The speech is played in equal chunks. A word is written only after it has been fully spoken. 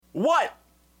What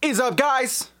is up,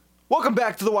 guys? Welcome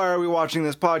back to the Why Are We Watching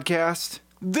This podcast.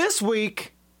 This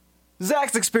week,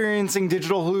 Zach's experiencing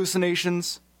digital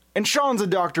hallucinations, and Sean's a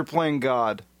doctor playing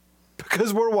God.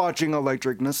 Because we're watching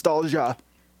Electric Nostalgia.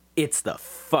 It's the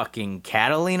fucking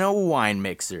Catalina wine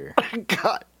mixer.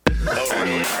 God.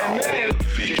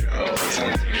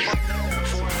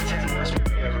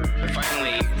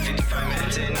 Finally, 55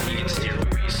 minutes in, you can steer the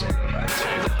race.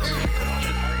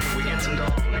 We get some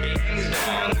dog.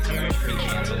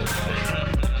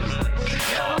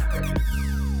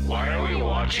 Why are we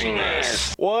watching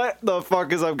this? What the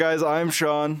fuck is up, guys? I'm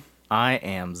Sean, I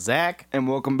am Zach. and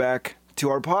welcome back to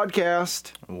our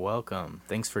podcast. Welcome.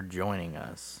 Thanks for joining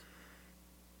us.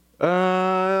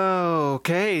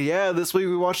 Okay, yeah, this week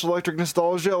we watched Electric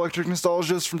Nostalgia. Electric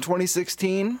Nostalgia is from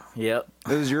 2016. Yep,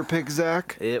 It was your pick,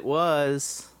 Zach. it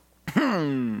was.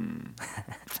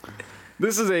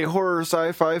 This is a horror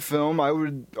sci-fi film. I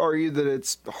would argue that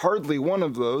it's hardly one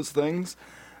of those things.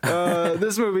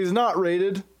 This movie's not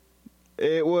rated.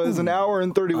 It was an hour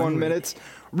and 31 minutes.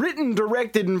 Written,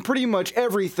 directed, and pretty much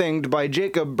everything by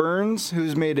Jacob Burns,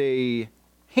 who's made a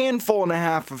handful and a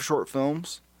half of short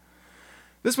films.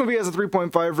 This movie has a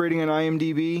 3.5 rating on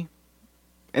IMDb,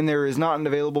 and there is not an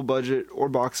available budget or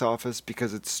box office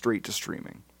because it's straight to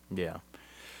streaming. Yeah.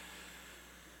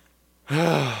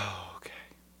 Okay.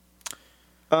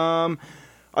 I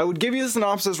would give you the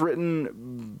synopsis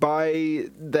written by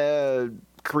the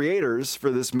creators for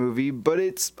this movie, but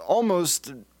it's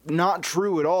almost not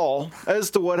true at all as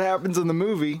to what happens in the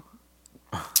movie.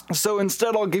 So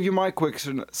instead, I'll give you my quick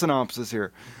synopsis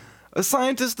here. A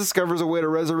scientist discovers a way to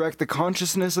resurrect the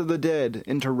consciousness of the dead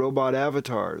into robot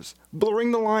avatars,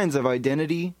 blurring the lines of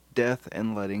identity, death,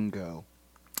 and letting go.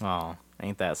 Oh,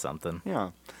 ain't that something? Yeah.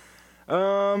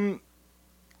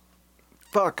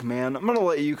 Fuck, man. I'm gonna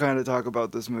let you kind of talk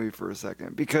about this movie for a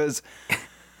second, because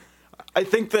I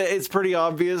think that it's pretty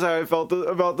obvious how I felt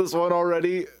about this one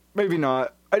already. Maybe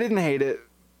not. I didn't hate it.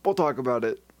 We'll talk about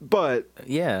it. But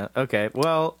Yeah, okay.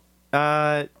 Well,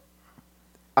 I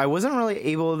wasn't really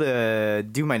able to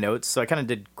do my notes, so I kind of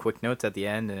did quick notes at the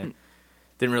end, and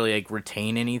didn't really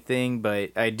retain anything,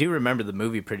 but I do remember the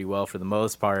movie pretty well for the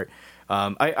most part.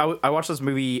 I watched this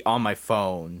movie on my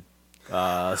phone,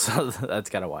 so that's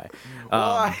kind of why.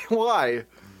 why?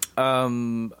 I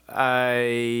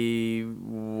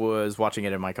was watching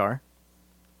it in my car.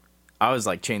 I was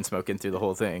chain smoking through the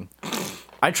whole thing.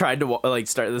 I tried to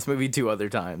start this movie 2 other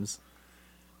times.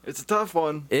 It's a tough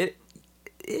one.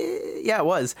 Yeah, it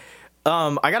was.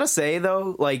 I gotta say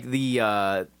though,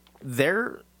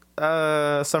 their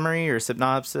summary or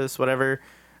synopsis, whatever,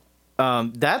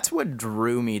 that's what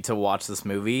drew me to watch this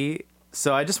movie.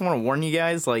 So I just want to warn you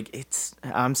guys,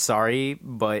 I'm sorry,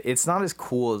 but it's not as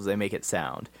cool as they make it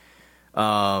sound.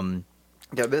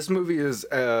 Yeah, this movie is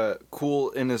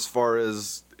cool in as far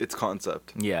as its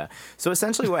concept. Yeah. So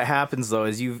essentially what happens though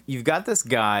is you've got this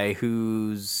guy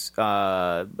who's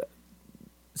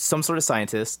some sort of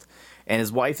scientist, and his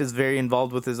wife is very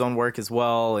involved with his own work as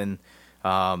well, and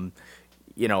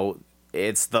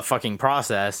it's the fucking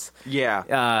process.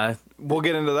 Yeah. We'll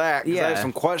get into that, 'cause I have yeah.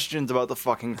 some questions about the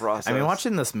fucking process. I mean,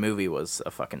 watching this movie was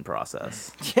a fucking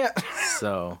process. Yeah.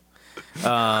 So,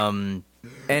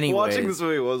 anyway, Watching this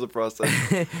movie was a process.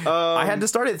 I had to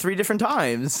start it 3 different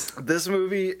times. This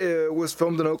movie was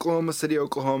filmed in Oklahoma City,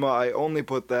 Oklahoma. I only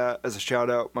put that as a shout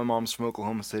out. My mom's from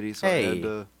Oklahoma City, so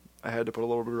Hey. I had to put a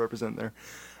little bit of represent there.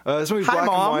 This movie's Hi, black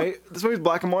Mom. and white. This movie's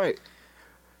black and white.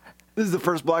 This is the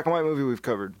first black and white movie we've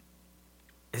covered.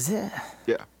 Is it?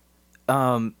 Yeah.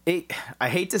 I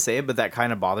hate to say it, but that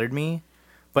kind of bothered me.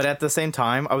 But at the same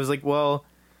time, I was like, well,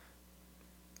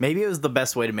 maybe it was the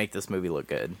best way to make this movie look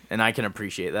good, and I can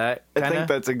appreciate that. I Kinda. think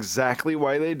that's exactly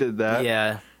why they did that.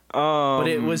 Yeah. But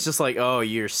it was just oh,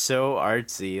 you're so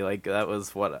artsy. That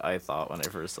was what I thought when I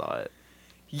first saw it.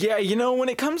 Yeah, when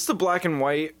it comes to black and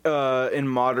white in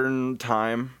modern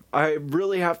time, I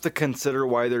really have to consider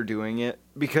why they're doing it.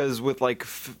 Because with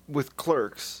with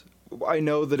Clerks, I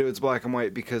know that it was black and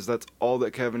white because that's all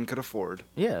that Kevin could afford.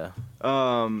 Yeah.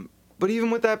 But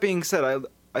even with that being said,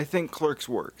 I think Clerks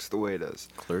works the way it is.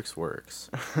 Clerks works.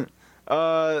 This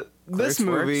Clerks works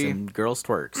movie, and Girls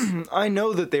twerks. I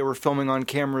know that they were filming on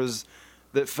cameras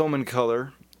that film in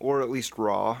color, or at least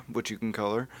RAW, which you can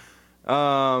color.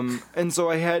 And so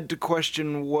I had to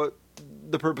question what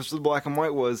the purpose of the black and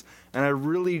white was, and I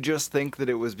really just think that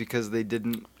it was because they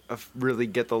didn't really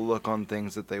get the look on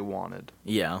things that they wanted,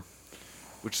 Yeah.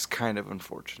 which is kind of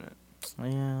unfortunate.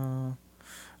 Yeah.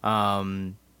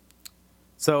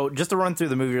 So just to run through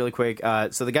the movie really quick.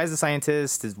 So the guy's a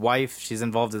scientist. His wife, she's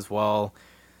involved as well.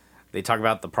 they talk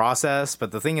about the process,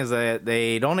 but the thing is that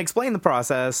they don't explain the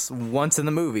process once in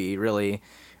the movie, really.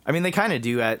 I mean, they kind of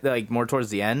do at like more towards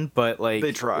the end, but like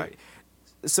They try.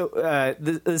 So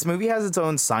this movie has its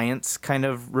own science kind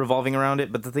of revolving around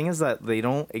it, but the thing is that they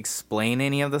don't explain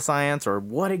any of the science or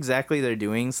what exactly they're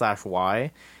doing /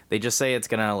 why. They just say it's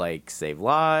gonna like save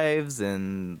lives,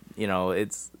 and you know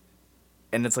it's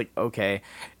like okay,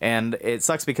 and it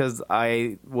sucks because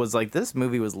I was like, this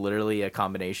movie was literally a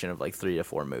combination of like 3 to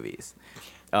 4 movies,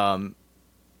 and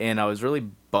I was really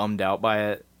bummed out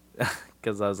by it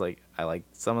because I was like, I like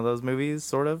some of those movies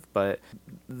sort of, but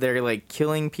they're like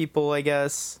killing people, I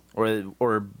guess,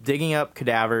 or digging up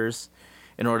cadavers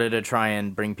in order to try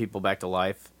and bring people back to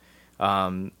life.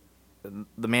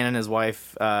 The man and his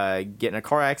wife get in a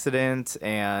car accident,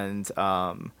 and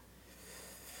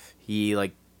he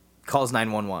like calls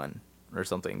 911 or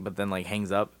something, but then like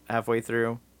hangs up halfway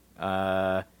through,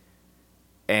 and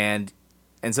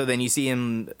so then you see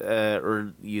him,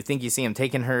 or you think you see him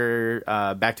taking her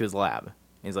back to his lab.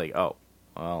 He's like, oh,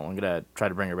 well, I'm gonna try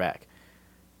to bring her back.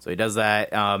 So he does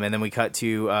that, and then we cut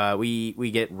to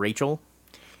we get Rachel.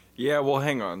 Yeah, well,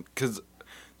 hang on, because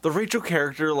the Rachel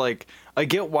character, like, I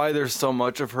get why there's so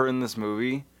much of her in this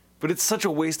movie, but it's such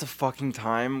a waste of fucking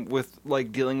time with,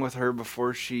 like, dealing with her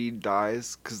before she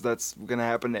dies, because that's gonna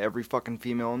happen to every fucking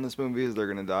female in this movie, is they're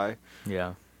gonna die.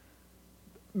 Yeah.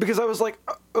 Because I was like,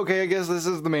 okay, I guess this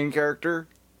is the main character,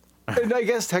 and I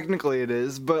guess technically it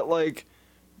is, but, like,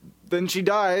 then she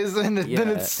dies, and then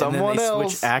it's someone and then they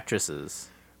else. switch actresses.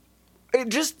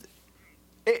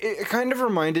 It kind of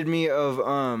reminded me of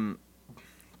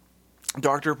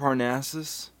Dr.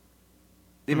 Parnassus,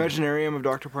 the Imaginarium of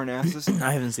Dr. Parnassus.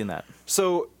 I haven't seen that.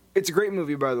 So it's a great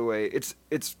movie, by the way. It's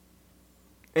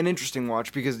an interesting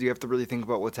watch because you have to really think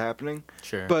about what's happening.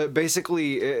 Sure. But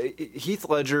basically, Heath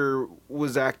Ledger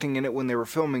was acting in it when they were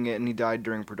filming it, and he died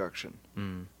during production.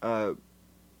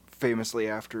 Famously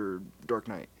after Dark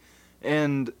Knight,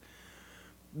 and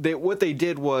what they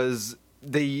did was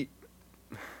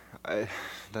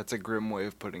that's a grim way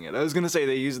of putting it. I was going to say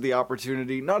they used the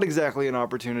opportunity. Not exactly an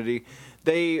opportunity.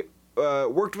 They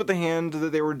worked with the hand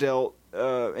that they were dealt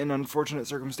in unfortunate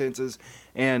circumstances,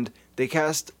 and they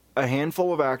cast a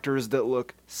handful of actors that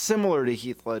look similar to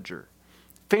Heath Ledger.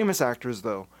 Famous actors,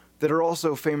 though, that are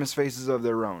also famous faces of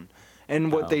their own.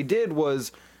 And what they did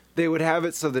was they would have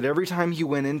it so that every time he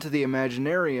went into the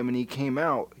Imaginarium and he came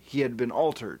out, he had been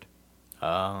altered.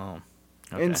 Oh.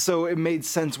 Okay. And so it made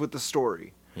sense with the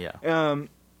story. Yeah.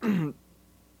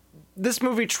 This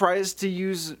movie tries to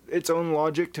use its own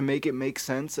logic to make it make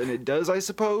sense, and it does, I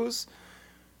suppose.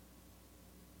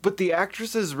 But the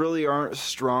actresses really aren't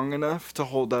strong enough to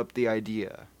hold up the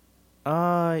idea.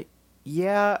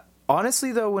 Yeah.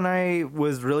 Honestly, though, when I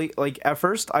was really, like, at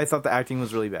first, I thought the acting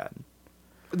was really bad.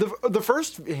 The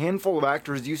first handful of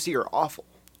actors you see are awful.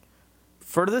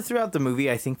 Further throughout the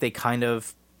movie, I think they kind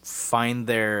of find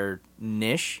their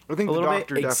niche. I think a the little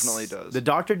doctor bit. definitely does. The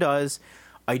doctor does.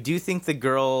 I do think the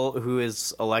girl who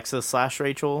is Alexa /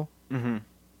 Rachel.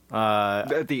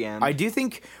 At the end. I do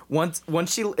think once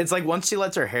she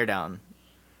lets her hair down,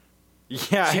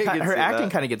 yeah, her acting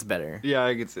kind of gets better. Yeah,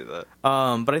 I could see that.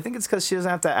 But I think it's because she doesn't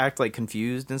have to act like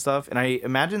confused and stuff. And I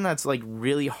imagine that's like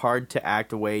really hard to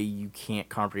act a way you can't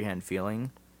comprehend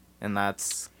feeling, and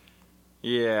that's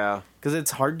Yeah. because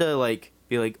it's hard to like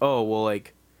be like, oh well,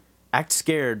 like act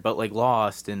scared but like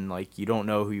lost and like you don't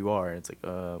know who you are. It's like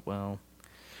well.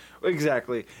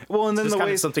 Exactly. Well, and then It's the kind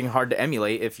of ways something hard to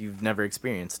emulate if you've never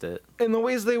experienced it. and the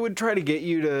ways they would try to get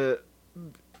you to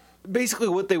basically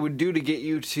what they would do to get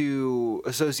you to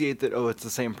associate that it's the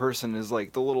same person is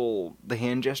like the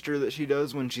hand gesture that she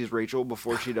does when she's Rachel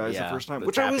before she dies the first time, the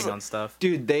which I was tapping on stuff.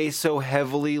 dude, they so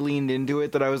heavily leaned into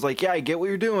it that I was like, yeah, I get what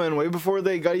you're doing. Way before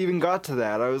they even got to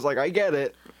that, I was like, I get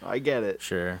it.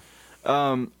 Sure.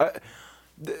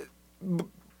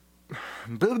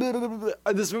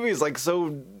 This movie is like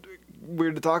so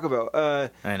weird to talk about.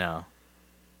 I know.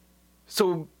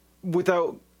 So,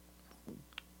 without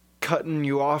cutting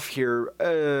you off here,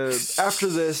 after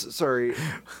this, sorry,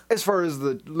 as far as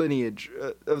the lineage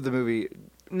of the movie,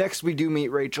 next we do meet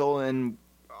Rachel, and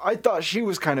I thought she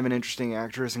was kind of an interesting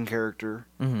actress and character.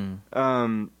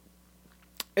 Mm-hmm.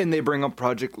 And they bring up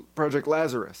Project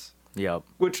Lazarus, Yep.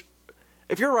 which,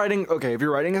 if you're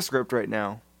writing a script right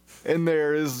now, and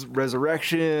there's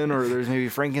resurrection or there's maybe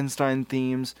Frankenstein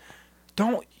themes,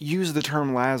 don't use the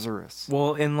term Lazarus.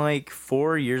 Well, in like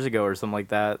 4 years ago or something like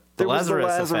that, the There was the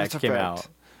Lazarus Lazarus effect came effect. out.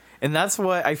 And that's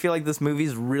what I feel like this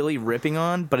movie's really ripping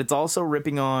on, but it's also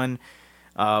ripping on,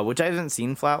 which I haven't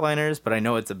seen Flatliners, but I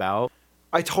know it's about.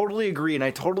 I totally agree, and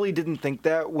I totally didn't think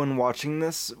that when watching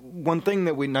this. One thing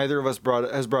that neither of us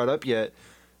has brought up yet.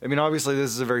 I mean, obviously,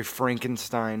 this is a very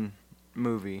Frankenstein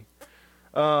movie,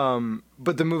 but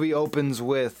the movie opens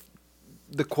with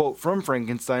the quote from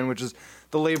Frankenstein, which is,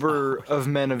 "The labor of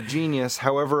men of genius,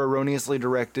 however erroneously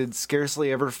directed,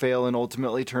 scarcely ever fail in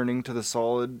ultimately turning to the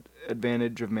solid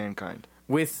advantage of mankind."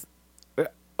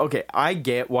 Okay, I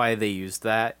get why they used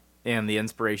that and the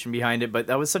inspiration behind it, but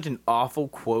that was such an awful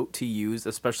quote to use,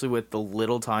 especially with the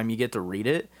little time you get to read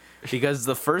it. Because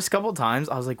the first couple times,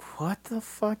 I was like, what the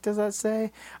fuck does that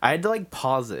say? I had to, like,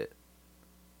 pause it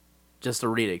just to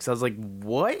read it. Because I was like,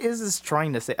 what is this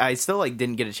trying to say? I still, like,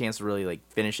 didn't get a chance to really, like,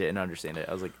 finish it and understand it.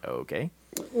 I was like, oh, okay.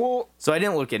 Well, So I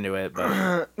didn't look into it,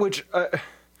 but... which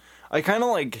I kind of,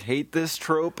 like, hate this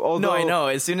trope, although... No, I know.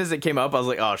 As soon as it came up, I was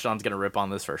like, oh, Sean's going to rip on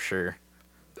this for sure.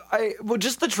 Well,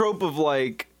 just the trope of,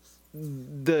 like,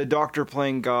 the doctor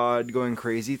playing God going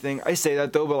crazy thing. I say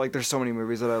that, though, but, like, there's so many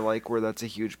movies that I like where that's a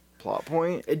huge plot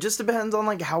point. It just depends on,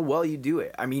 like, how well you do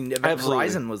it. I mean, Event Absolutely.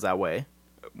 Horizon was that way.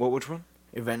 Which one?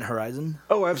 Event Horizon?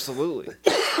 Oh, absolutely.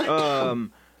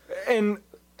 And,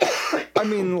 I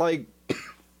mean, like,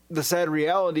 the sad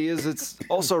reality is it's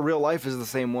also real life is the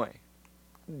same way.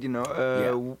 You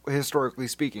know, historically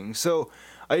speaking. So,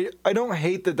 I don't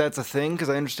hate that that's a thing, because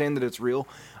I understand that it's real.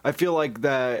 I feel like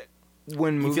that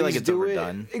when movies feel like it's do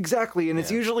overdone. it... Exactly, and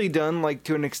it's Yeah. usually done, like,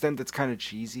 to an extent that's kind of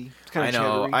cheesy. It's kind I of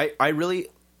know. cheddar-y. I really...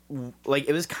 Like,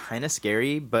 it was kind of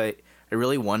scary, but I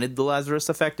really wanted the Lazarus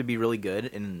Effect to be really good,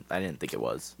 and I didn't think it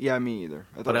was. Yeah, me either.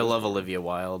 But I love Olivia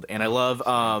Wilde, and I love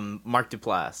Mark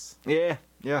Duplass.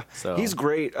 Yeah. So- He's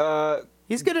great.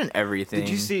 He's good in everything. Did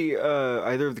you see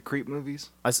either of the Creep movies?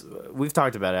 We've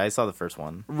talked about it. I saw the first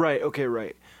one. Right, okay,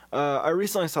 right. I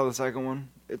recently saw the second one.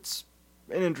 It's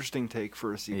an interesting take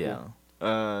for a sequel.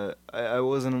 Yeah. I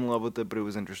wasn't in love with it, but it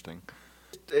was interesting.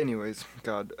 Anyways,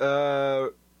 God.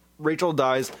 Rachel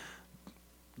dies.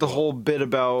 The whole bit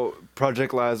about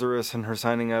Project Lazarus and her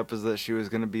signing up is that she was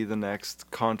going to be the next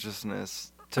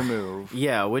consciousness to move.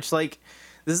 Yeah, which, like,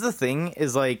 this is the thing,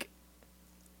 is, like,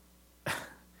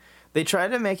 they try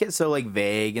to make it so, like,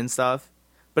 vague and stuff,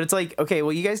 but it's like, okay,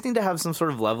 well, you guys need to have some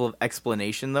sort of level of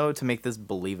explanation, though, to make this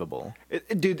believable.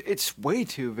 Dude, it's way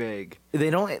too vague. They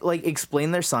don't, like,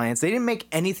 explain their science. They didn't make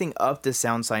anything up to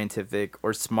sound scientific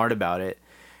or smart about it.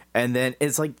 And then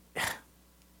it's like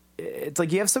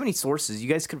you have so many sources. You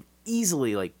guys could have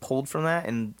easily, like, pulled from that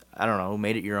and, I don't know,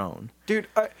 made it your own. Dude,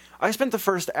 I spent the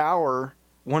first hour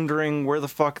wondering where the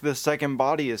fuck the second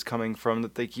body is coming from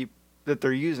that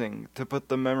they're using to put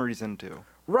the memories into.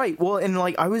 Right. Well, and,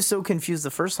 like, I was so confused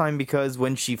the first time because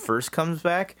when she first comes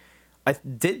back, I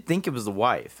did think it was the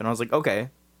wife. And I was like, okay.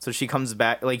 So she comes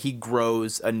back, like, he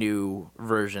grows a new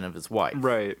version of his wife.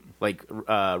 Right. Like,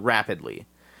 rapidly.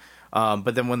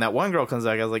 But then when that one girl comes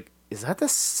back, I was like, is that the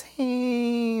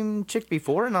same chick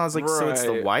before? And I was like, so it's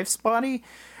the Right. wife's body?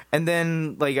 And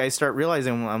then, like, I start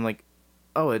realizing, I'm like,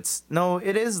 oh, it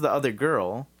is the other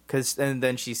girl. And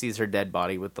then she sees her dead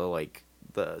body with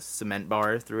the cement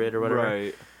bar through it or whatever.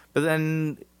 Right. But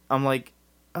then I'm like,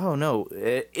 oh no,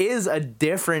 it is a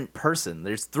different person.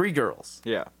 There's 3 girls.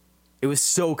 Yeah. It was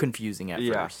so confusing at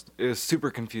first. It was super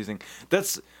confusing.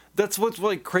 That's what's,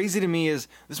 like, crazy to me is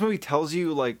this movie tells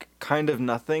you, like, kind of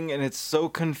nothing, and it's so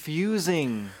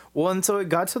confusing. Well, and so it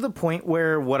got to the point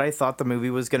where what I thought the movie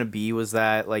was going to be was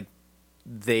that, like,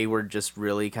 they were just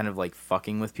really kind of, like,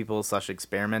 fucking with people /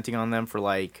 experimenting on them for,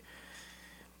 like,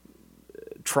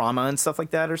 trauma and stuff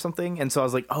like that or something. And so I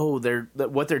was like, oh,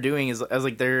 what they're doing is, I was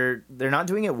like, they're not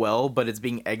doing it well, but it's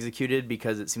being executed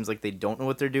because it seems like they don't know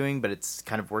what they're doing, but it's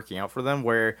kind of working out for them,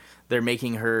 where they're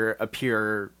making her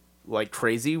appear, like,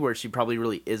 crazy, where she probably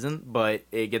really isn't, but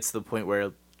it gets to the point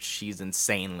where she's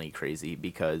insanely crazy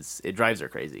because it drives her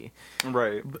crazy.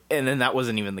 Right. And then that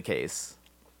wasn't even the case.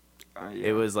 Yeah.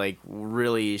 It was, like,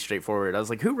 really straightforward. I was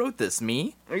like, who wrote this?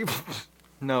 Me?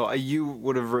 No, you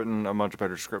would have written a much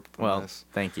better script than Well, this.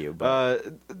 thank you. But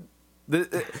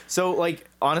so, like,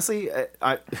 honestly,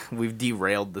 we've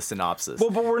derailed the synopsis. Well,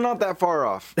 but we're not that far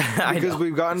off. I Because know.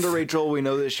 we've gotten to Rachel, we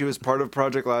know that she was part of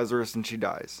Project Lazarus, and she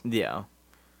dies. Yeah.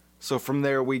 So from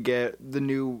there, we get the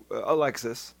new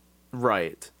Alexis.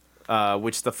 Right.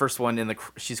 Which the first one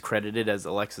she's credited as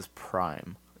Alexis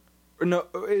Prime. Or no,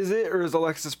 is it, or is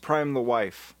Alexis Prime the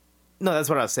wife? No, that's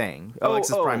what I was saying. Oh,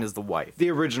 Alexis oh. Prime is the wife.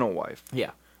 The original wife.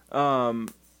 Yeah.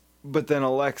 But then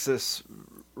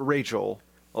Rachel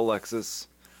Alexis.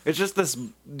 It's just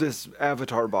this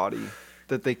avatar body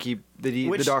that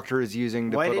the doctor is using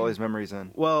to put all these memories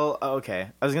in. Well, okay.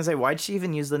 I was going to say, why'd she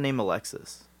even use the name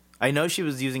Alexis? I know she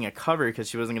was using a cover because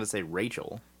she wasn't going to say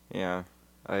Rachel. Yeah.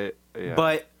 Yeah.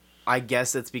 But I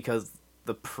guess it's because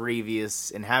the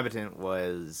previous inhabitant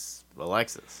was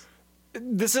Alexis.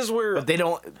 This is where But they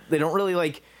don't really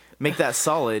like make that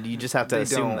solid. You just have to they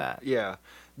assume don't. that. Yeah.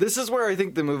 This is where I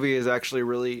think the movie is actually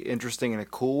really interesting in a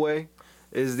cool way.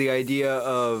 Is the idea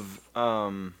of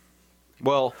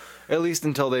well, at least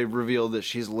until they reveal that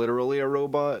she's literally a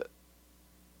robot.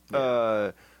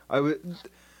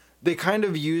 They kind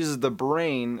of use the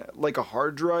brain like a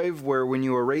hard drive where when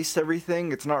you erase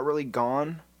everything, it's not really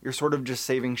gone. You're sort of just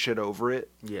saving shit over it.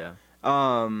 Yeah.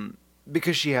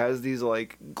 Because she has these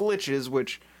like glitches,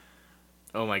 which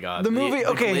Oh my god. the movie.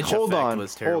 Okay, glitch hold effect on,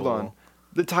 was hold terrible. on.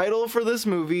 The title for this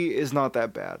movie is not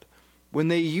that bad. When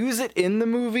they use it in the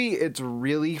movie, it's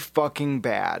really fucking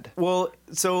bad. Well,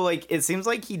 so like it seems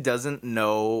like he doesn't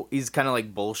know. He's kind of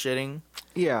like bullshitting.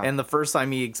 Yeah. And the first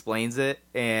time he explains it,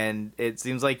 and it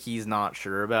seems like he's not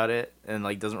sure about it, and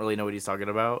like doesn't really know what he's talking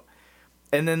about.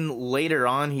 And then later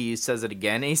on, he says it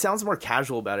again, and he sounds more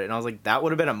casual about it. And I was like, that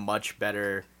would have been a much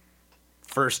better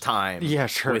first time. Yeah,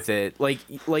 sure. With it, like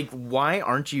why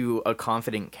aren't you a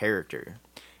confident character?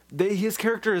 His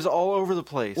character is all over the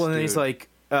place. Well, and then dude.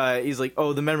 he's like,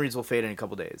 oh, the memories will fade in a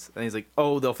couple days. And he's like,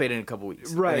 oh, they'll fade in a couple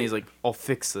weeks. Right. And he's like, I'll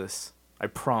fix this. I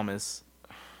promise.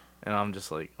 And I'm just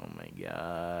like, oh my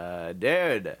god,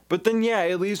 dude. But then, yeah,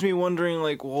 it leaves me wondering,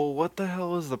 like, well, what the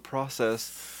hell is the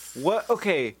process?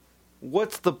 Okay,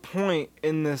 what's the point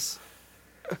in this?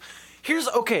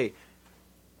 Okay.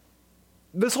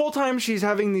 This whole time she's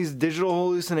having these digital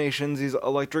hallucinations, these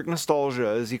electric nostalgia,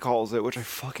 as he calls it, which I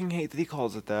fucking hate that he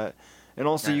calls it that. And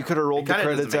also, you could have rolled the kinda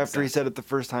doesn't credits make after he sense. said it the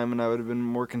first time, and I would have been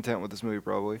more content with this movie,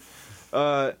 probably.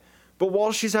 But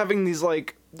while she's having these,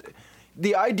 like...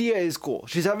 The idea is cool.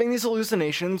 She's having these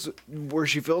hallucinations where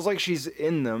she feels like she's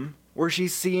in them, where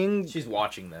she's seeing She's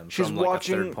watching them She's from like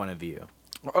watching- a third point of view.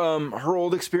 her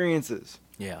old experiences.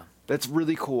 Yeah. That's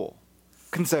really cool,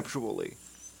 conceptually.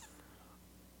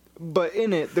 But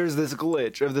in it, there's this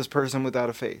glitch of this person without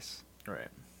a face. Right.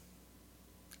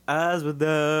 Eyes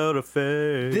without a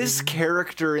face. This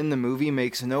character in the movie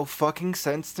makes no fucking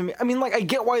sense to me. I mean, like, I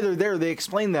get why they're there. They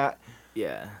explain that.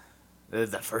 Yeah. The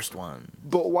first one.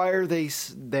 But why are they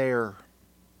there?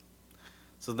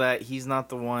 So that he's not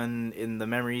the one in the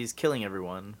memories killing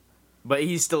everyone. But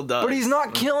he still does. But he's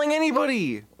not killing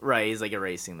anybody. Right, he's like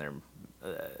erasing their...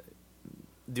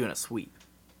 doing a sweep.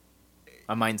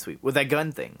 A mind sweep. With that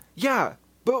gun thing. Yeah,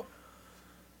 but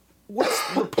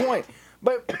what's the point?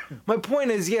 But my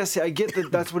point is, yes, I get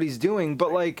that that's what he's doing,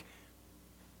 but like,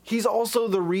 he's also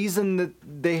the reason that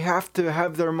they have to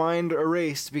have their mind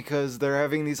erased because they're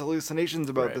having these hallucinations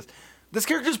about Right. this. This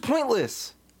character's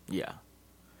pointless. Yeah.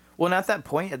 Well, and at that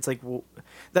point, it's like, well,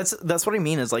 that's what I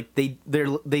mean. Is like they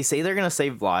say they're gonna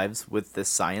save lives with this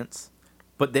science,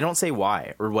 but they don't say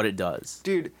why or what it does.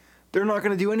 Dude, they're not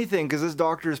going to do anything because this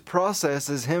doctor's process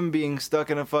is him being stuck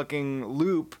in a fucking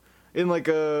loop, in like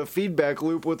a feedback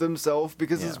loop with himself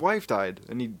because his Yeah. wife died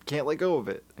and he can't let go of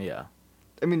it. Yeah.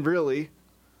 I mean, really.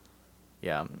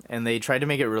 Yeah, and they tried to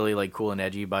make it really like cool and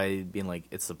edgy by being like,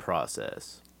 it's the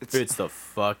process. It's the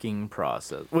fucking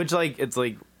process. Which like it's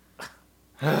like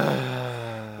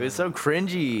it's so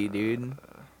cringy, dude.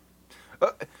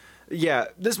 Yeah,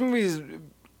 this movie's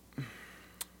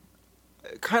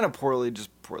kind of poorly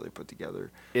put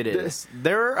together. It is.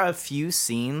 There are a few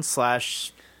scenes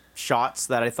 / shots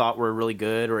that I thought were really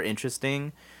good or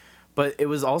interesting, but it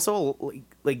was also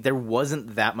like there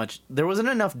wasn't that much. There wasn't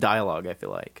enough dialogue. I feel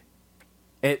like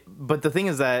it. But the thing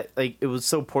is that like it was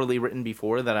so poorly written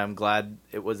before that I'm glad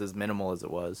it was as minimal as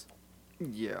it was.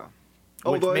 Yeah. Which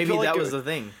Although I maybe feel like that it- was the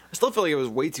thing. I still feel like it was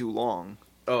way too long.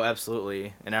 Oh,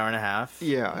 absolutely. An hour and a half?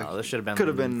 Yeah. No, this should have been Could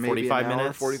have been maybe 45 an hour,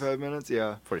 minutes. 45 minutes,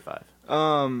 yeah. 45.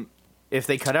 Um, If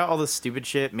they cut out all the stupid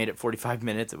shit, made it 45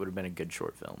 minutes, it would have been a good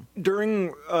short film.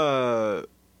 during,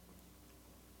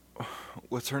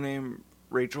 what's her name?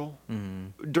 Rachel?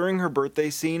 Mm-hmm. During her birthday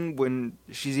scene, when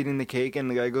she's eating the cake and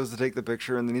the guy goes to take the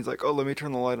picture and then he's like, oh, let me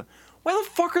turn the light on. Why the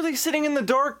fuck are they sitting in the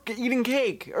dark eating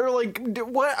cake? Or like,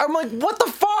 what? I'm like, what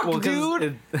the fuck,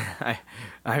 dude?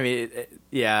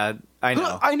 Yeah, I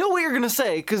know. I know what you're gonna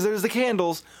say, because there's the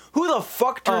candles. Who the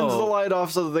fuck turns Oh. the light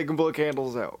off so that they can blow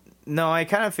candles out? No, I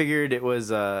kind of figured it was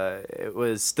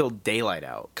still daylight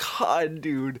out. God,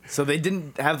 dude. So they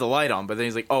didn't have the light on, but then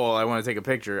he's like, "Oh, well, I want to take a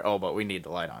picture. Oh, but we need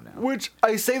the light on now." Which,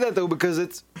 I say that though because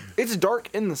it's dark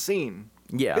in the scene.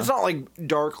 Yeah. It's not like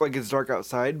it's dark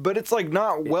outside, but it's like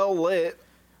not well lit.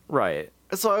 Right.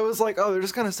 So I was like, oh, they're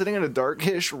just kind of sitting in a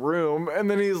darkish room.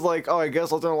 And then he's like, oh, I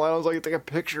guess I'll turn the light on so I can take a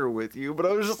picture with you. But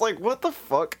I was just like, what the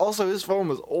fuck? Also, his phone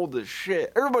was old as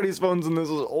shit. Everybody's phones in this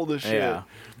was old as shit. Yeah.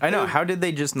 I know. How did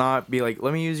they just not be like,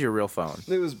 "Let me use your real phone"?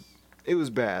 It was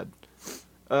bad.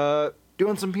 Do you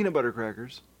want some peanut butter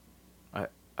crackers? I'd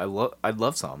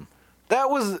love some. That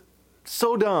was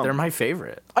so dumb. They're my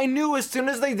favorite. I knew as soon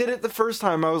as they did it the first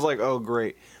time, I was like, oh,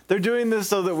 great. They're doing this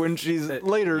so that when she's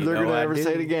later, You they're know going to I never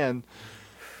say it do. again.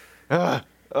 Yeah,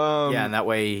 and that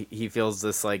way he feels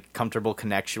this like comfortable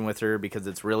connection with her because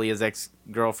it's really his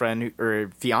ex-girlfriend or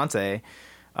fiance,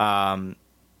 but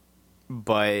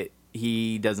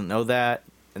he doesn't know that,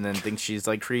 and then thinks she's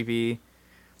like creepy.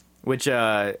 Which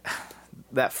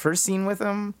that first scene with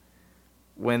him,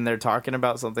 when they're talking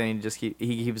about something, he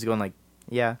keeps going like,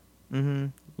 yeah,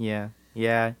 yeah,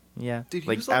 yeah, yeah. Dude, he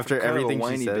like was like after kind of a everything she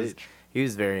whiny says. bitch. He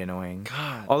was very annoying.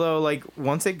 God. Although, like,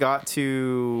 once she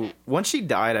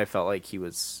died, I felt like he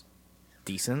was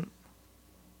decent.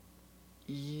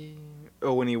 Yeah.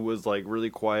 Oh, when he was like really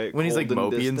quiet, When he's like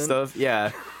cold mopey and distant? stuff.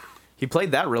 Yeah. He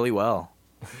played that really well.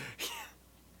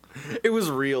 It was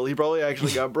real. He probably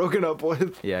actually got broken up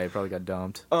with. Yeah, he probably got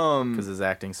dumped. Because his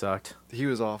acting sucked. He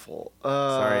was awful.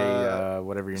 Sorry,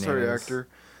 whatever your name sorry, is. actor.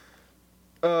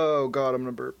 Oh God, I'm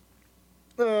gonna burp.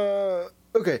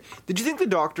 Okay. Did you think the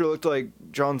Doctor looked like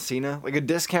John Cena, like a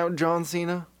discount John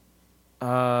Cena?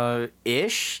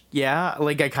 Ish. Yeah.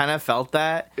 Like, I kind of felt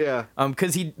that. Yeah.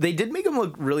 Because they did make him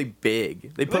look really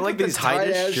big. They put, like the this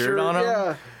tightest tight-ass shirt on him.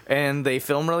 Yeah. And they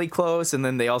film really close, and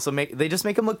then they just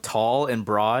make him look tall and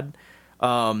broad.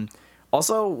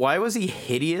 Also, why was he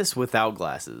hideous without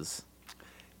glasses?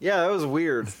 Yeah, that was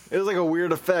weird. It was like a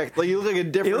weird effect. Like, you look like a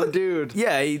different dude.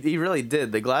 Yeah, he really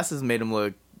did. The glasses made him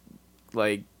look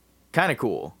like kind of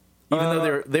cool, even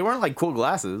though they weren't like cool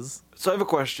glasses. So I have a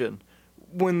question.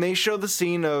 When they show the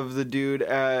scene of the dude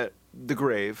at the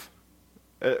grave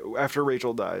after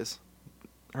Rachel dies,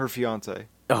 her fiance.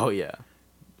 Oh yeah.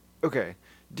 Okay.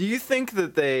 Do you think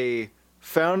that they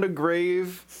found a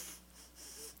grave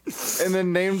and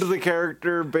then named the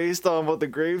character based on what the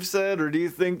grave said, or do you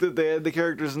think that they had the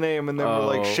character's name and then were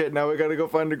like, shit, now we gotta go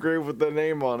find a grave with the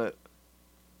name on it?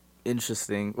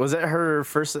 Interesting. Was it her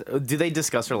first? Do they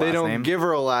discuss her last They don't name? give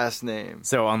her a last name.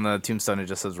 So on the tombstone it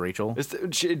just says Rachel.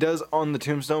 It does on the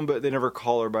tombstone, but they never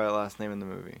call her by a last name in the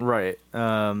movie. Right.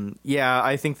 Yeah,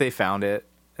 I think they found it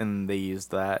and they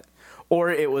used that. Or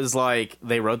it was like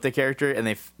they wrote the character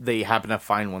and they happened to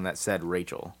find one that said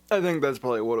Rachel. I think that's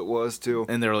probably what it was too.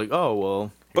 And they're like, oh,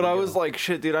 well. But I was like,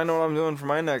 shit, dude, I know what I'm doing for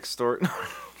my next story.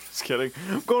 Just kidding.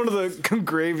 I'm going to the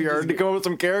graveyard to come up with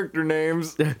some character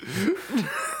names.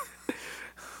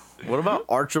 What about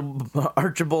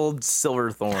Archibald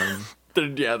Silverthorne?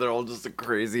 They're all just the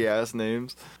crazy ass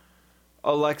names.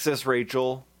 Alexis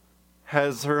Rachel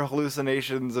has her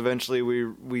hallucinations. Eventually,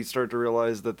 we start to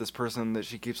realize that this person that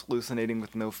she keeps hallucinating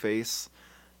with no face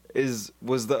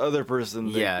was the other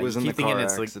person that was in the keep thinking car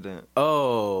it's accident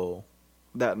Oh.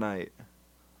 that night.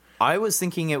 I was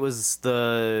thinking it was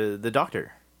the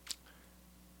doctor.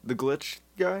 The glitch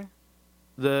guy?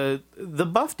 The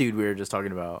buff dude we were just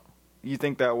talking about. You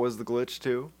think that was the glitch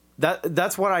too?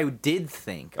 That's what I did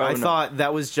think. Oh, I no. thought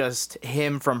that was just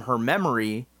him from her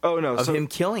memory Oh no! of him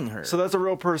killing her. So that's a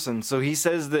real person. So he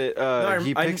says that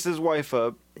he picks his wife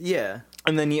up, yeah.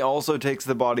 and then he also takes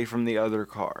the body from the other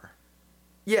car.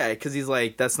 Yeah, because he's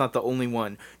like, that's not the only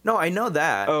one. No, I know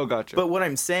that. Oh, gotcha. But what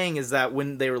I'm saying is that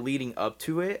when they were leading up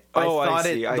to it, Oh, I I thought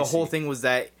see, I the whole see. thing was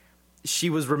that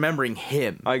she was remembering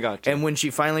him. I gotcha. And when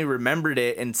she finally remembered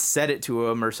it and said it to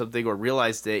him or something, or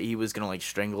realized it, he was going to like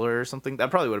strangle her or something. That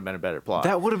probably would have been a better plot.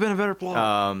 That would have been a better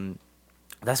plot.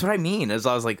 That's what I mean. As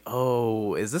I was like,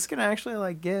 oh, is this going to actually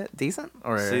like get decent?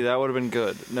 Or See, that would have been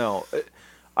good. No,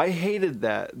 I hated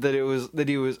that he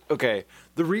was okay.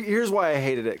 Here's why I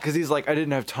hated it, because he's like, I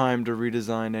didn't have time to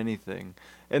redesign anything,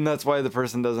 and that's why the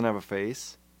person doesn't have a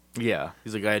face. Yeah.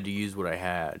 He's like, I had to use what I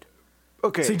had.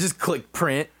 Okay, So he just clicked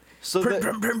print. so Print, that-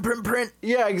 print, print, print, print.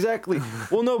 yeah, exactly.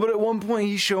 Well, no, but at one point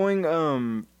he's showing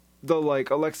the like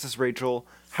Alexis Rachel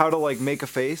how to like make a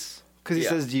face, because he Yeah.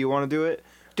 says, "Do you want to do it?"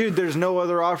 Dude, there's no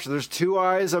other option. There's 2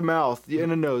 eyes, a mouth,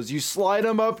 and a nose. You slide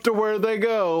them up to where they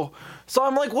go. So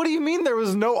I'm like, what do you mean there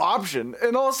was no option?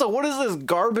 And also, what is this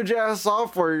garbage ass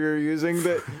software you're using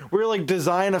that we're like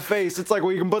design a face? It's like,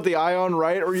 well, you can put the eye on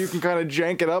right, or you can kind of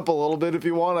jank it up a little bit if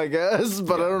you want, I guess.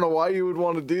 But I don't know why you would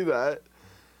want to do that.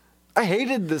 I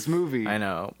hated this movie. I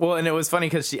know. Well, and it was funny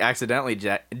because she accidentally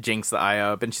jinks the eye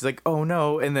up, and she's like, "Oh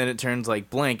no!" And then it turns like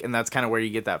blank, and that's kind of where you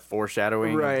get that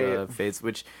foreshadowing Right. of the face,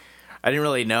 which I didn't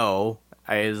really know.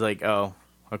 I was like, "Oh,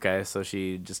 okay," so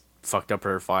she just fucked up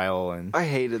her file, and I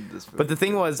hated this movie. but the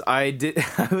thing was, I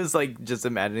was like just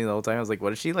imagining the whole time. I was like,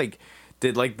 "What if she like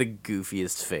did like the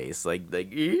goofiest face, like?"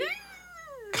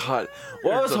 God.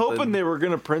 Well, I was something. hoping they were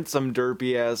gonna print some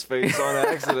derpy ass face on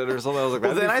accident or something. I was like,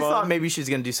 Well, that'd then be I fun. thought maybe she was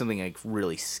gonna do something like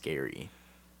really scary.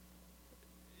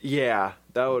 Yeah,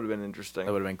 that would have been interesting.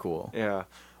 That would have been cool. Yeah.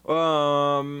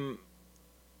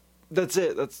 That's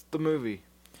it. That's the movie.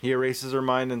 He erases her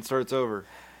mind and starts over.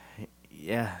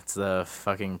 Yeah, it's the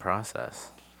fucking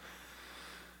process.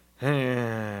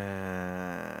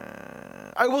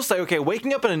 I will say, okay,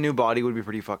 waking up in a new body would be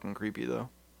pretty fucking creepy, though.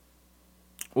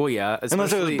 Well, yeah, Unless it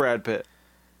was especially- Brad Pitt.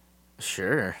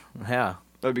 Sure. Yeah.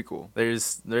 That'd be cool.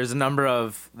 There's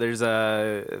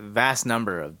a vast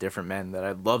number of different men that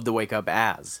I'd love to wake up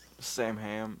as. Sam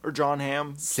Ham. Or John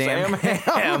Ham. Sam Ham.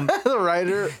 Ham. The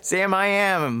writer. Sam I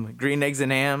am. Green eggs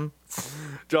and ham.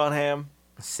 John Ham.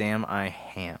 Sam I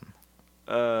ham.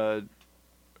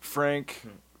 Frank.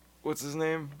 What's his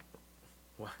name?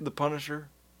 What? The Punisher.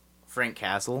 Frank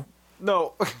Castle.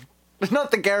 No.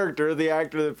 Not the character, the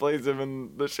actor that plays him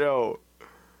in the show.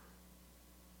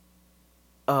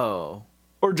 Oh.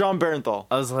 Or John Barenthal.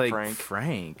 I was like, Frank.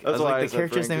 Frank. I That's was why like, I the said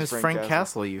character's Frank name is is Frank Frank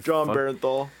Castle, you John fuck.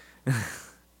 Barenthal.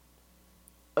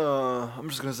 I'm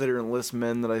just gonna sit here and list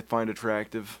men that I find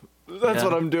attractive. That's Yeah.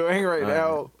 what I'm doing right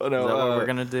now. Oh, no, Is that what we're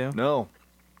gonna do? No.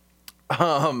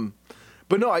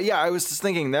 But no, yeah, I was just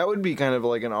thinking that would be kind of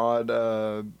like an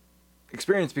odd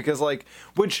experience because, like,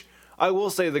 which I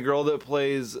will say the girl that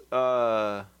plays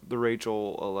the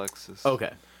Rachel Alexis.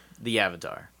 Okay. The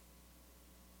Avatar.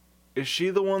 Is she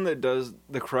the one that does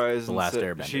the cries? The and Last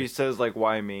Airbender. She says like,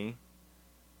 "Why me?"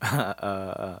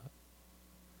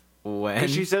 When? And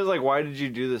she says like, "Why did you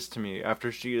do this to me?"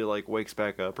 After she like wakes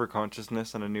back up, her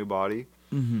consciousness in a new body.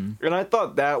 Mm-hmm. And I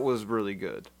thought that was really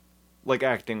good, like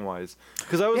acting wise,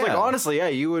 because I was like, Yeah. honestly, yeah,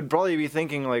 you would probably be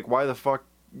thinking like, "Why the fuck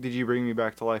did you bring me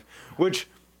back to life?" Which,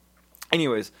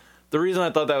 anyways, the reason I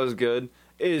thought that was good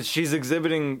is she's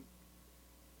exhibiting.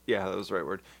 Yeah, that was the right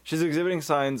word. She's exhibiting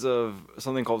signs of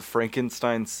something called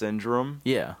Frankenstein syndrome.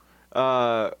 Yeah.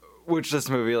 Which this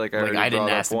movie, like, Like, already I didn't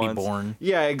brought up ask to be once. born.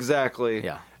 Yeah, exactly.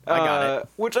 Yeah. I got it.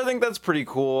 Which I think that's pretty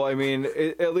cool. I mean,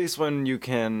 at least when you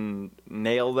can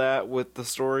nail that with the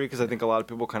story, because I think a lot of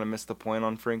people kind of miss the point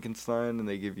on Frankenstein, and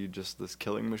they give you just this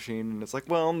killing machine, and it's like,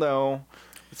 well, no,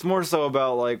 it's more so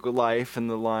about like life and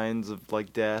the lines of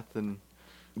like death and.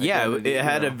 Yeah, identity, it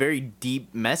had you a know. very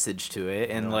deep message to it,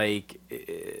 and Yeah. like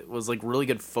it was like really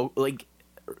good. Like,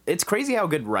 it's crazy how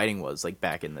good writing was like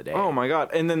back in the day. Oh my god!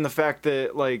 And then the fact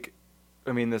that like,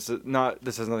 I mean, this has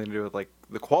nothing to do with like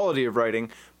the quality of writing,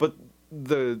 but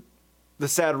the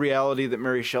sad reality that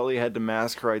Mary Shelley had to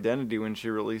mask her identity when she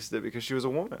released it because she was a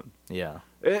woman. Yeah.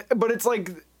 But it's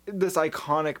like this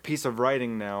iconic piece of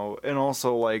writing now, and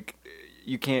also like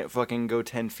you can't fucking go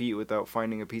 10 feet without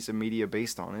finding a piece of media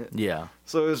based on it. Yeah.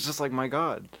 So it's just like, my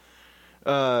god.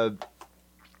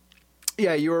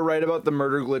 Yeah, you were right about the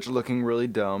murder glitch looking really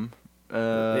dumb.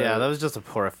 Yeah, that was just a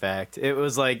poor effect. It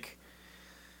was like,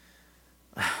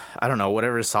 I don't know,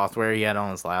 whatever software he had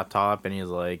on his laptop, and he was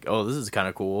like, "Oh, this is kind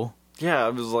of cool." Yeah, I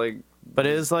was like, But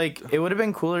it was like, it would have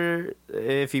been cooler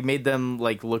if he made them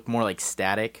like look more like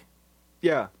static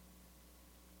yeah.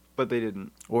 But they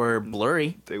didn't. or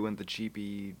blurry. They went the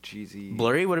cheapy, cheesy.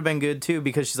 Blurry would have been good too,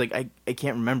 because she's like, I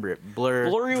can't remember it. Blurry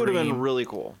would have been dream. really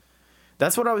cool.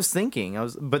 That's what I was thinking.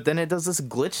 But then it does this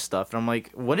glitch stuff, and I'm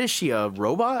like, what is she, a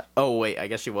robot? Oh wait, I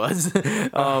guess she was.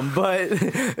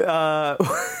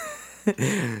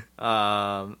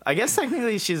 I guess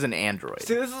technically she's an android.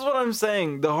 See, this is what I'm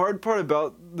saying. The hard part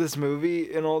about this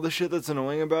movie and all the shit that's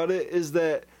annoying about it is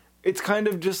that it's kind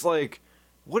of just like,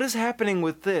 what is happening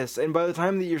with this? And by the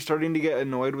time that you're starting to get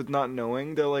annoyed with not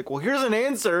knowing, they're like, well, here's an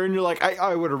answer. And you're like,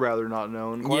 I would have rather not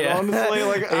known. Quite Yeah. honestly,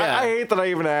 like, Yeah. I hate that I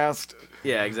even asked.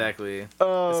 Yeah, exactly. It's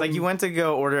like you went to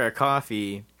go order a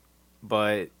coffee,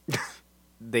 but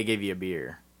they gave you a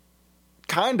beer.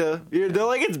 Kinda. They're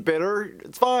like, it's bitter.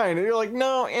 It's fine. And you're like,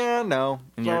 no, yeah, no.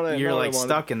 And Not what I- you're not what I like wanted.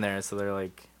 stuck in there, so they're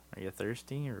like, are you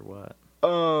thirsty or what?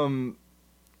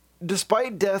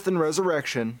 Despite death and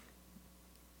resurrection,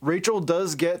 Rachel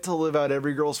does get to live out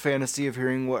every girl's fantasy of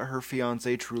hearing what her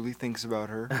fiance truly thinks about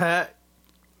her.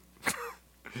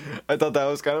 I thought that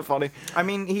was kind of funny. I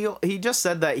mean, he just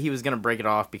said that he was gonna break it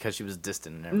off because she was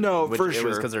distant and everything. No, which for it was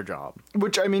sure. because her job.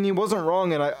 Which, I mean, he wasn't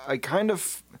wrong, and I kind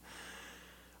of...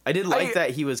 I did like I- that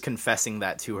he was confessing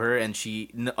that to her, and she,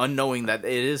 unknowing that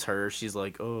it is her, she's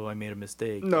like, "Oh, I made a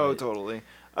mistake." No, But totally.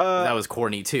 that was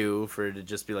corny too, for her to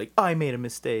just be like, "I made a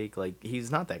mistake." Like,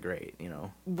 he's not that great, you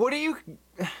know. What do you...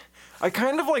 I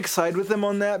kind of, like, side with him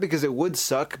on that, because it would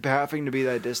suck having to be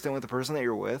that distant with the person that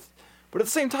you're with. But at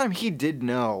the same time, he did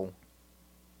know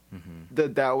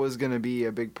that was going to be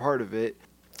a big part of it.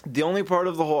 The only part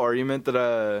of the whole argument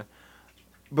that,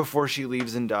 before she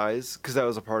leaves and dies, because that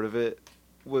was a part of it,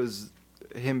 was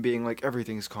him being like,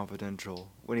 everything's confidential,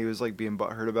 when he was, like, being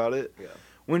butthurt about it. Yeah.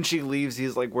 when she leaves,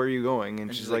 he's like, "Where are you going?"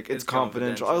 And she's like, "It's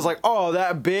confidential." confidential. I was like, "Oh,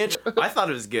 that bitch." I thought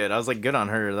it was good. I was like, good on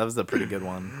her. That was a pretty good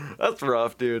one. That's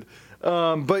rough, dude.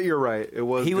 But you're right. It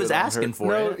was. He was good on her. asking for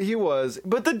no, it. he was.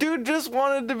 But the dude just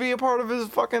wanted to be a part of his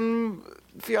fucking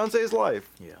fiance's life.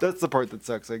 Yeah. That's the part that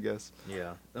sucks, I guess.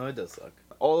 Yeah. No, it does suck.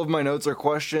 All of my notes are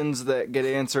questions that get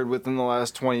answered within the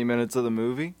last 20 minutes of the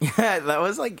movie. Yeah, that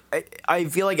was like, I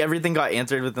feel like everything got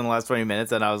answered within the last 20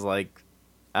 minutes, and I was like,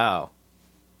 oh.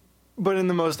 But in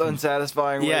the most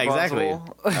unsatisfying way Yeah, exactly.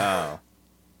 possible.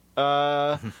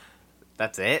 Oh.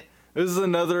 That's it? This is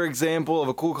another example of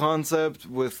a cool concept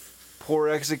with poor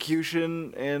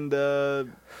execution, and I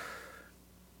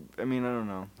mean, I don't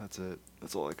know. That's it.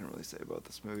 That's all I can really say about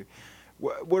this movie.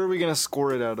 What are we gonna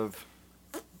score it out of?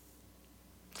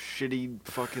 Shitty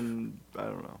fucking, I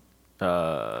don't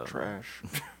know. Trash.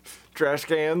 Trash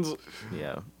cans.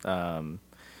 Yeah.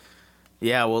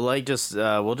 Yeah, we'll like just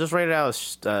we'll just rate it out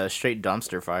as straight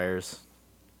dumpster fires.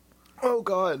 Oh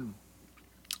God.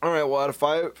 All right. Well, out of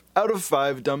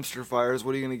five dumpster fires,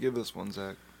 what are you gonna give this one,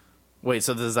 Zach? Wait,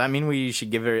 so does that mean we should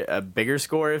give it a bigger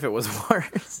score if it was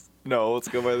worse? No, let's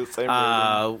go by the same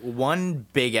rating. One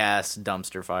big ass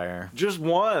dumpster fire. Just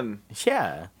one.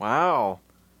 Yeah. Wow.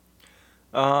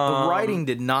 The writing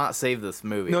did not save this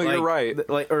movie. No, you're right.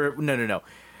 No.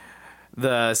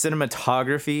 The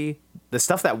cinematography, the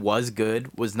stuff that was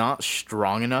good, was not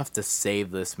strong enough to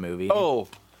save this movie. Oh,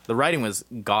 The writing was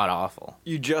god awful.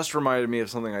 you just reminded me of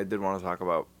something I did want to talk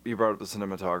about. You brought up the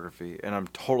cinematography, and I'm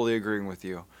totally agreeing with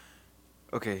you.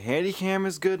 Okay, Handycam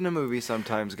is good in a movie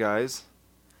sometimes, guys.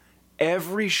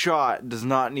 Every shot does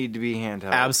not need to be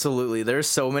handheld. Absolutely. There's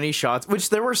so many shots,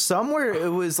 which there were some where it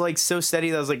was like so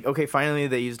steady that I was like, okay, finally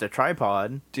they used a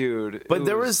tripod. Dude. But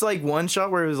there was like one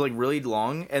shot where it was like really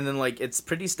long and then like it's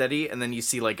pretty steady and then you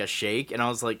see like a shake and I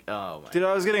was like, oh my. Dude,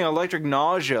 I was getting electric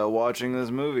nausea watching this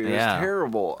movie. It was Yeah.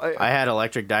 terrible. I had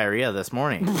electric diarrhea this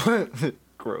morning.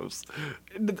 Gross.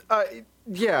 I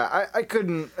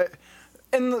couldn't.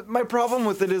 And my problem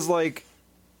with it is like,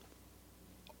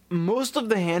 most of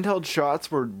the handheld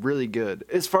shots were really good.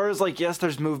 As far as like, yes,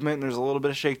 there's movement and there's a little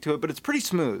bit of shake to it, but it's pretty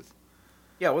smooth.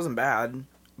 Yeah, it wasn't bad.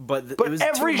 But But it was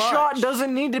every too much. shot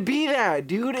doesn't need to be that,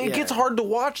 dude. It Yeah. gets hard to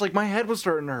watch. Like, my head was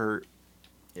starting to hurt.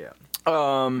 Yeah.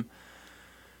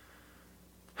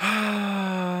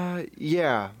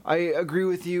 Yeah, I agree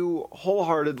with you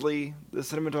wholeheartedly. The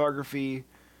cinematography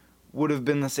would have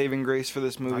been the saving grace for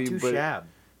this movie, Not too shab.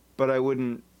 but I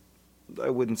wouldn't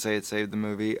say it saved the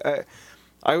movie.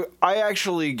 I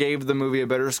actually gave the movie a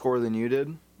better score than you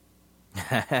did.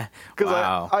 Because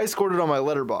Wow. I scored it on my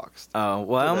Letterboxd. Oh,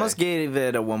 well, I today. almost gave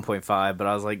it a 1.5, but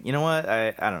I was like, you know what?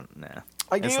 I don't, nah.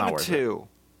 I It's gave not it a worth 2.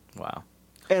 Wow.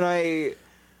 And I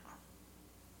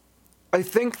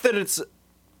think that it's,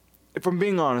 if I'm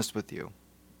being honest with you,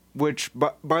 which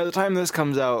by the time this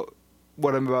comes out,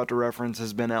 what I'm about to reference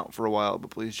has been out for a while, but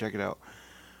please check it out.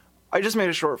 I just made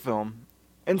a short film.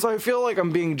 And so I feel like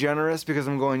I'm being generous because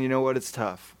I'm going, you know what, it's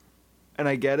tough. And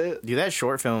I get it. Dude, that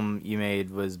short film you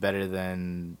made was better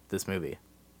than this movie.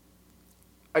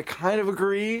 I kind of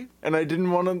agree, and I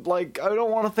didn't want to, I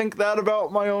don't want to think that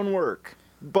about my own work.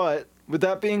 But with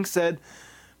that being said,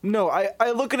 no,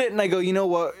 I look at it and I go, you know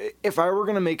what? If I were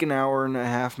going to make an hour and a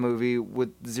half movie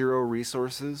with zero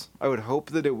resources, I would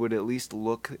hope that it would at least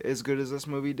look as good as this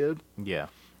movie did. Yeah.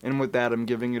 And with that, I'm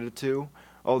giving it a 2.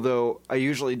 Although I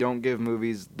usually don't give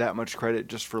movies that much credit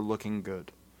just for looking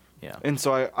good. Yeah. And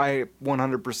so I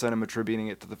 100% am attributing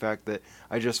it to the fact that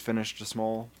I just finished a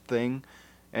small thing,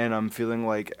 and I'm feeling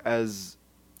like, as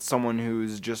someone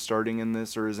who's just starting in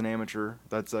this, or as an amateur,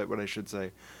 that's what I should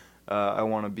say, I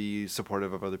want to be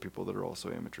supportive of other people that are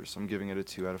also amateurs. So I'm giving it a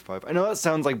 2 out of 5. I know that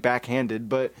sounds like backhanded,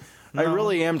 but I No.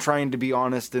 really am trying to be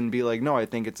honest and be like, no, I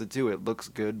think it's a 2. It looks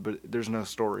good, but there's no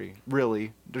story.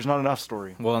 Really. There's not enough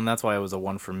story. Well, and that's why it was a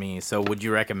 1 for me. So would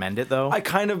you recommend it, though? I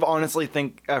kind of honestly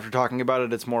think, after talking about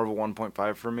it, it's more of a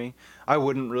 1.5 for me. I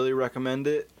wouldn't really recommend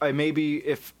it. I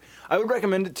would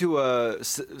recommend it to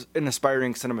an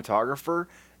aspiring cinematographer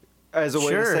as a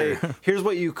way to say, Sure. here's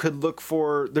what you could look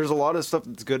for. There's a lot of stuff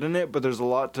that's good in it, but there's a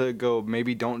lot to go,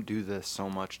 maybe don't do this so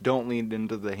much. Don't lean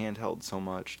into the handheld so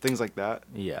much. Things like that.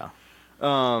 Yeah.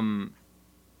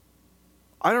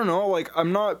 I don't know,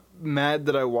 I'm not mad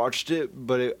that I watched it,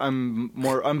 but I'm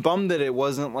bummed that it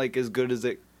wasn't as good as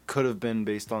it could have been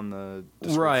based on the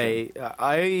description.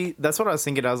 Right. That's what I was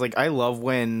thinking. I was like, I love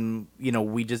when,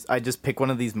 I just pick one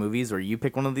of these movies or you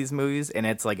pick one of these movies and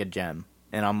it's like a gem.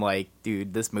 And I'm like,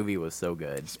 dude, this movie was so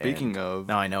good. Speaking of,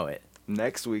 now I know it.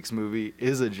 next week's movie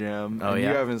is a gem. Oh, and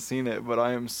yeah? You haven't seen it, but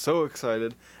I am so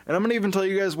excited. And I'm going to even tell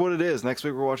you guys what it is. Next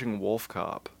week we're watching Wolf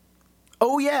Cop.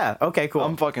 Oh yeah. Okay. Cool.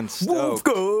 I'm fucking stoked.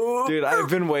 Wolfgang! Dude, I've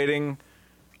been waiting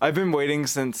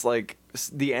since like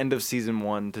the end of season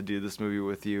 1 to do this movie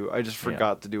with you. I just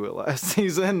forgot to do it last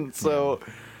season. So,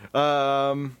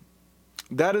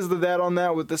 that is that on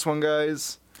that with this one,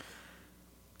 guys.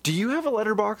 Do you have a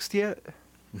Letterboxd yet?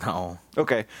 No.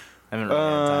 Okay. I haven't really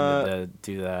had time to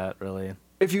do that, really.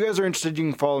 If you guys are interested,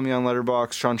 you can follow me on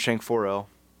Letterboxd, Sean Shank 4L.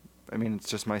 I mean, it's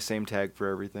just my same tag for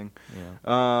everything.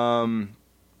 Yeah.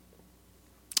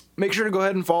 Make sure to go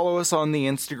ahead and follow us on the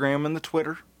Instagram and the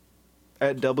Twitter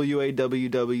at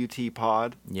WAWWT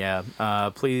Pod. Yeah.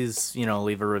 Please,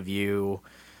 leave a review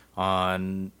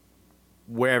on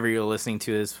wherever you're listening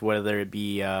to this, whether it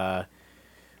be the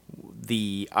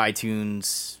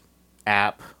iTunes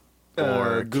app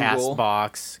or Google.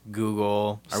 Castbox,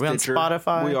 Google. Are Stitcher. we on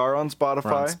Spotify? We are on Spotify.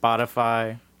 We're on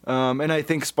Spotify. And I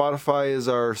think Spotify is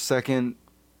our second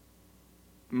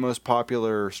most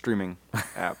popular streaming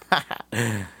app.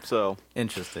 So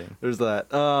Interesting. there's that.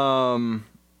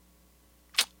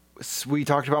 We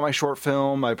talked about my short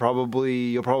film. You'll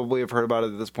probably have heard about it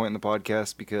at this point in the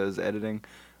podcast because editing.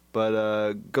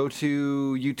 But go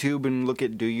to YouTube and look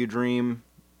at Do You Dream?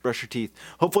 Brush your teeth.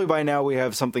 Hopefully by now we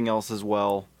have something else as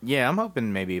well. Yeah, I'm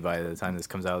hoping maybe by the time this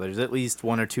comes out, there's at least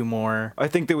one or two more. I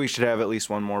think that we should have at least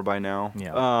one more by now.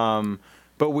 Yeah.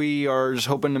 But we are just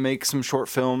hoping to make some short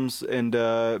films and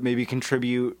maybe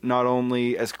contribute not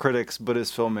only as critics but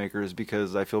as filmmakers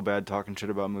because I feel bad talking shit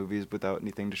about movies without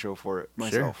anything to show for it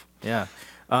myself. Sure. Yeah.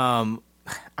 I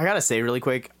gotta say really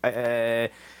quick,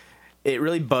 it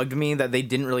really bugged me that they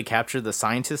didn't really capture the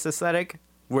scientist aesthetic.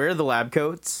 Where are the lab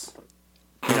coats?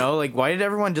 Why did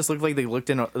everyone just look like they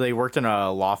worked in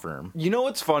a law firm? You know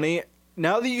what's funny?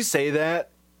 Now that you say that,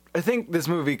 I think this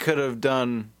movie could have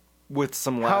done with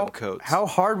some lab coats. How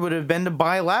hard would it have been to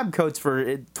buy lab coats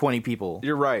for 20 people?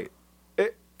 You're right.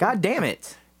 God damn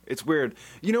it. It's weird.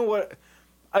 You know what?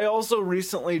 I also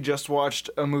recently just watched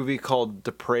a movie called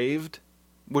Depraved,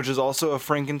 which is also a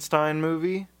Frankenstein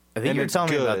movie. I think and you're it's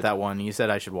telling me about good. that one. You said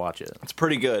I should watch it. It's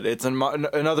pretty good. It's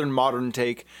another modern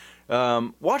take.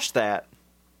 Watch that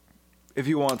if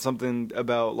you want something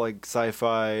about like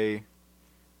sci-fi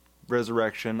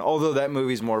resurrection. Although that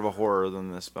movie's more of a horror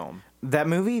than this film. That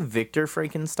movie, Victor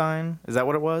Frankenstein, is that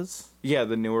what it was? Yeah,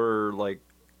 the newer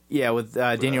Yeah, with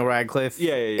Daniel Radcliffe.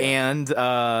 Yeah. And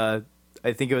I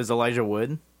think it was Elijah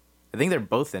Wood. I think they're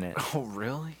both in it. Oh,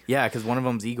 really? Yeah, because one of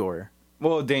them's Igor.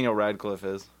 Well, Daniel Radcliffe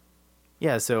is.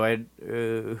 Yeah, so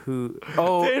who?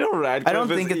 Oh, Daniel Radcliffe. I don't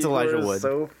think it's Elijah Wood.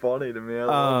 So funny to me. I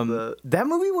love that. That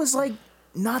movie was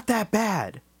not that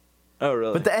bad, Oh,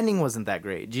 really? but the ending wasn't that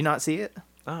great. Did you not see it?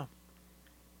 Oh.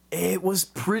 It was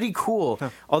pretty cool.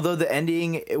 Although the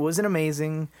ending, it wasn't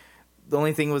amazing. The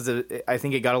only thing was that I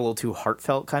think it got a little too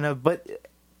heartfelt, kind of. But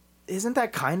isn't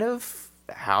that kind of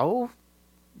how,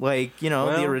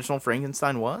 the original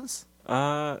Frankenstein was?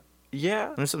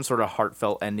 Yeah. There's some sort of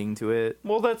heartfelt ending to it.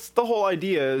 Well, that's the whole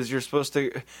idea. Is you're supposed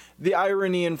to. The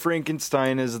irony in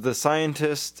Frankenstein is the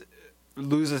scientist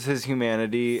loses his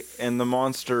humanity and the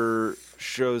monster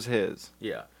shows his.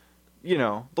 Yeah.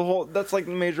 That's like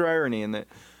the major irony in that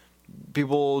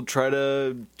people try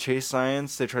to chase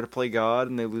science, they try to play God,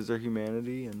 and they lose their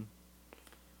humanity. And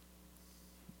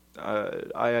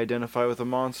I identify with a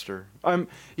monster.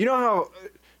 You know how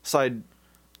side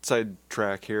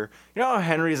track here. You know how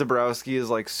Henry Zabrowski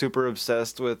is super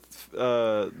obsessed with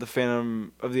the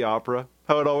Phantom of the Opera?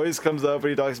 How it always comes up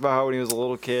when he talks about how when he was a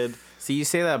little kid. See, you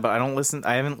say that, but I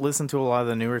haven't listened to a lot of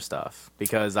the newer stuff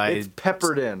because It's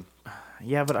peppered in.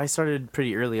 Yeah, but I started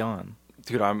pretty early on.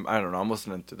 Dude, I don't know. I'm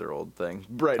listening to their old thing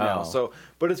right now. Oh. So,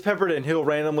 but it's peppered in. He'll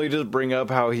randomly just bring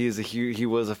up how he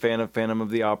was a fan of Phantom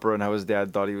of the Opera and how his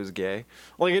dad thought he was gay.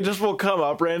 It just will come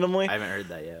up randomly. I haven't heard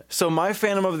that yet. So my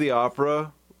Phantom of the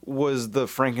Opera was the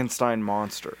Frankenstein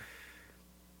monster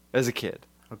as a kid.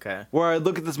 Okay. Where I'd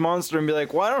look at this monster and be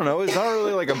like, well, I don't know. He's not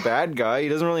really a bad guy. He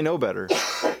doesn't really know better.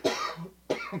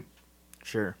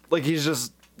 Sure. He's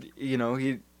just, he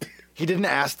didn't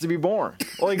ask to be born.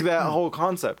 That whole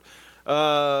concept.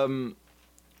 Yeah,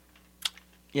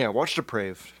 watch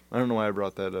Depraved. I don't know why I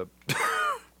brought that up.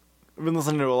 I've been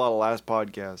listening to a lot of last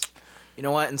podcasts. You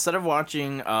know what? Instead of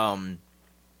watching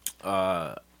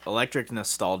Electric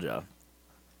Nostalgia,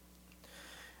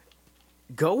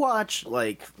 go watch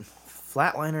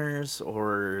Flatliners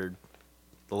or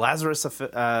The Lazarus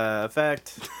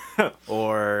Effect,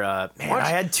 or I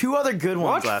had two other good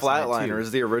ones Watch last night, too.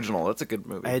 Flatliners, the original. That's a good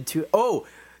movie. I had two. Oh,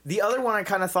 the other one I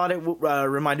kind of thought it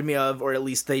reminded me of, or at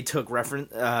least they took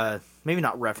reference, maybe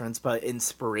not reference, but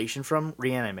inspiration from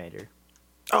Reanimator.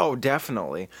 Oh,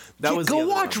 definitely. That was the go other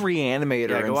watch one. Reanimator.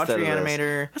 Yeah, go watch instead of this.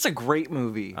 Reanimator. That's a great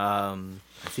movie. I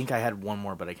think I had one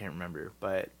more, but I can't remember.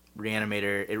 But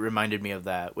Reanimator, it reminded me of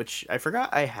that, which I forgot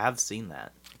I have seen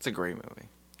that. It's a great movie.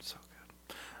 So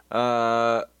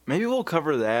good. Maybe we'll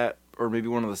cover that, or maybe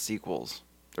one of the sequels.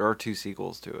 There are 2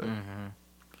 sequels to it.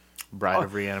 Bride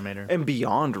of Reanimator. And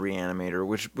Beyond Reanimator,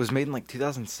 which was made in like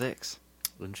 2006.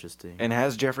 Interesting. And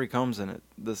has Jeffrey Combs in it.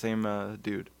 The same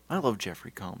dude. I love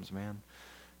Jeffrey Combs, man.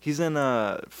 He's in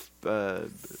The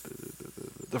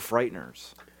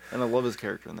Frighteners. And I love his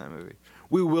character in that movie.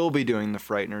 We will be doing The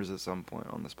Frighteners at some point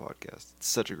on this podcast. It's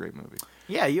such a great movie.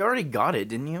 Yeah, you already got it,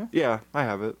 didn't you? Yeah, I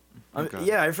have it. Okay.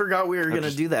 Yeah, I forgot we were going to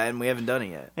just- do that, and we haven't done it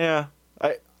yet. Yeah.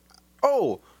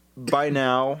 By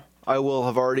now, I will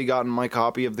have already gotten my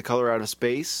copy of The Color Out of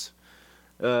Space.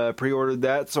 Pre-ordered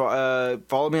that. So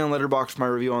follow me on Letterboxd for my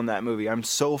review on that movie. I'm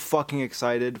so fucking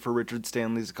excited for Richard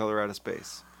Stanley's The Color Out of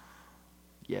Space.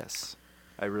 Yes.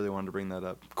 I really wanted to bring that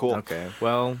up. Cool. Okay.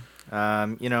 Well,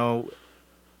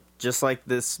 just like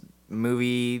this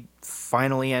movie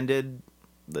finally ended,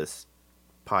 this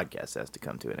podcast has to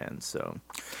come to an end. So,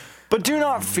 But do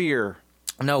not fear.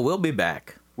 no, we'll be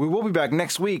back. We will be back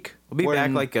next week. We'll be back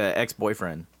when- like an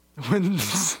ex-boyfriend. when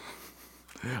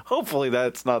hopefully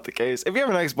that's not the case. If you have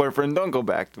an ex-boyfriend, don't go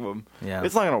back to him. Yeah.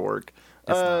 It's not going to work.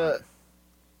 It's not.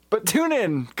 But tune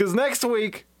in, because next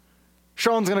week,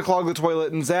 Sean's going to clog the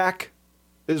toilet, and Zach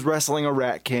is wrestling a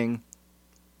Rat King.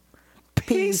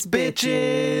 Peace,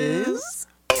 bitches!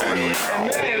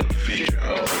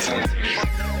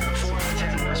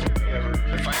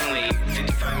 Finally,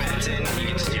 55 minutes in, you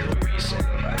can steer movies.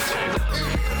 That's what it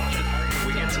does.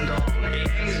 We get some dog.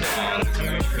 This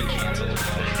movie should be canceled.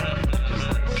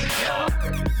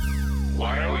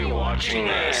 Why are we watching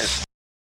this?